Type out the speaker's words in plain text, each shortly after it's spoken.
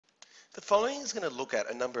The following is going to look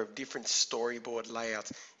at a number of different storyboard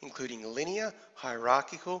layouts, including linear,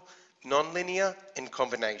 hierarchical, non-linear, and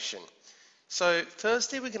combination. So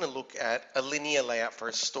firstly, we're going to look at a linear layout for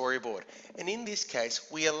a storyboard. And in this case,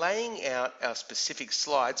 we are laying out our specific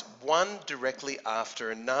slides one directly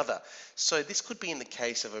after another. So this could be in the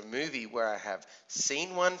case of a movie where I have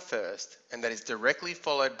scene 1 first, and that is directly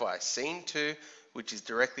followed by scene 2, which is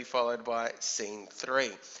directly followed by scene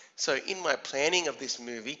 3. So in my planning of this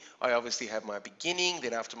movie, I obviously have my beginning,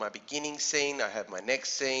 then after my beginning scene, I have my next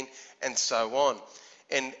scene, and so on.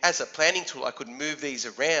 And as a planning tool, I could move these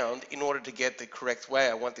around in order to get the correct way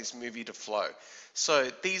I want this movie to flow.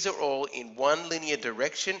 So these are all in one linear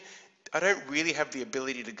direction. I don't really have the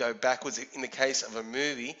ability to go backwards in the case of a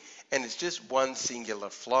movie, and it's just one singular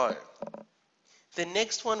flow. The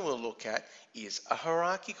next one we'll look at is a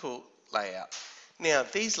hierarchical layout. Now,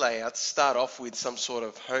 these layouts start off with some sort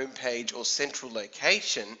of home page or central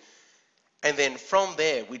location, and then from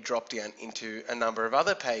there we drop down into a number of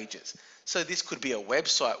other pages. So this could be a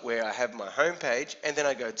website where I have my home page, and then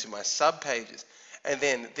I go to my sub pages, and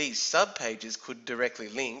then these sub pages could directly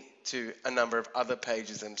link to a number of other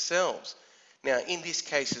pages themselves. Now, in this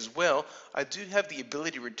case as well, I do have the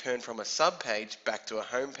ability to return from a sub page back to a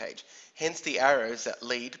home page, hence the arrows that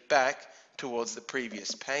lead back towards the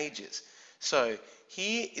previous pages. So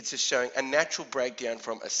here it's just showing a natural breakdown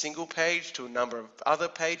from a single page to a number of other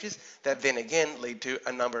pages that then again lead to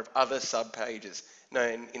a number of other sub pages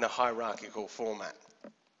known in a hierarchical format.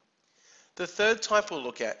 The third type we'll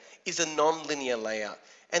look at is a non-linear layout,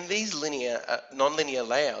 and these non-linear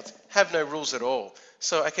layouts have no rules at all.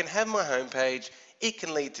 So I can have my home page, it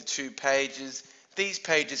can lead to 2 pages, these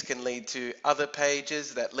pages can lead to other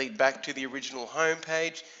pages that lead back to the original home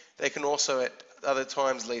page. They can also at other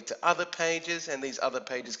times lead to other pages, and these other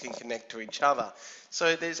pages can connect to each other.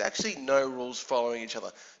 So there's actually no rules following each other.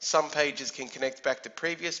 Some pages can connect back to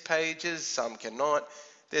previous pages, some cannot.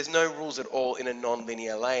 There's no rules at all in a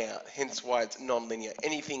non-linear layout, hence why it's non-linear.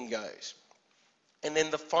 Anything goes. And then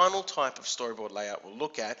the final type of storyboard layout we'll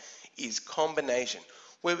look at is combination,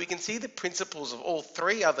 where we can see the principles of all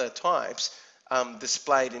 3 other types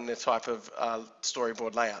displayed in the type of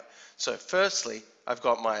storyboard layout. So firstly, I've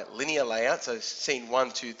got my linear layout, so scene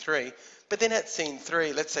 1, 2, 3, but then at scene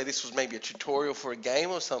 3, let's say this was maybe a tutorial for a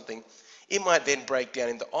game or something, it might then break down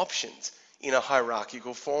into options in a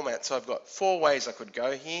hierarchical format. So I've got 4 ways I could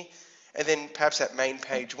go here, and then perhaps at main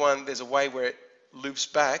page 1, there's a way where it loops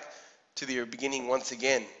back to the beginning once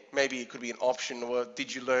again. Maybe it could be an option, or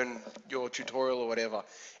did you learn your tutorial or whatever,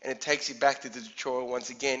 and it takes you back to the tutorial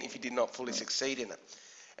once again if you did not fully succeed in it.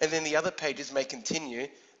 And then the other pages may continue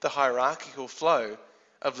the hierarchical flow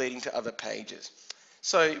of leading to other pages.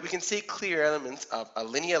 So we can see clear elements of a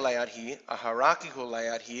linear layout here, a hierarchical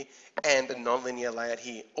layout here, and a non-linear layout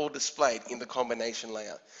here, all displayed in the combination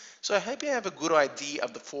layout. So I hope you have a good idea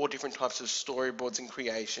of the 4 different types of storyboards in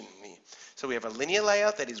creation here. So we have a linear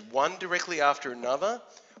layout that is one directly after another.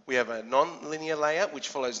 We have a non-linear layout which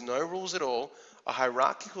follows no rules at all, a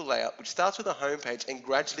hierarchical layout which starts with a home page and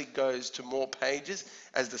gradually goes to more pages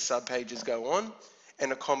as the sub-pages go on,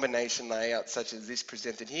 and a combination layout such as this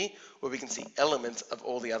presented here, where we can see elements of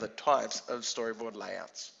all the other types of storyboard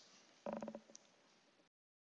layouts.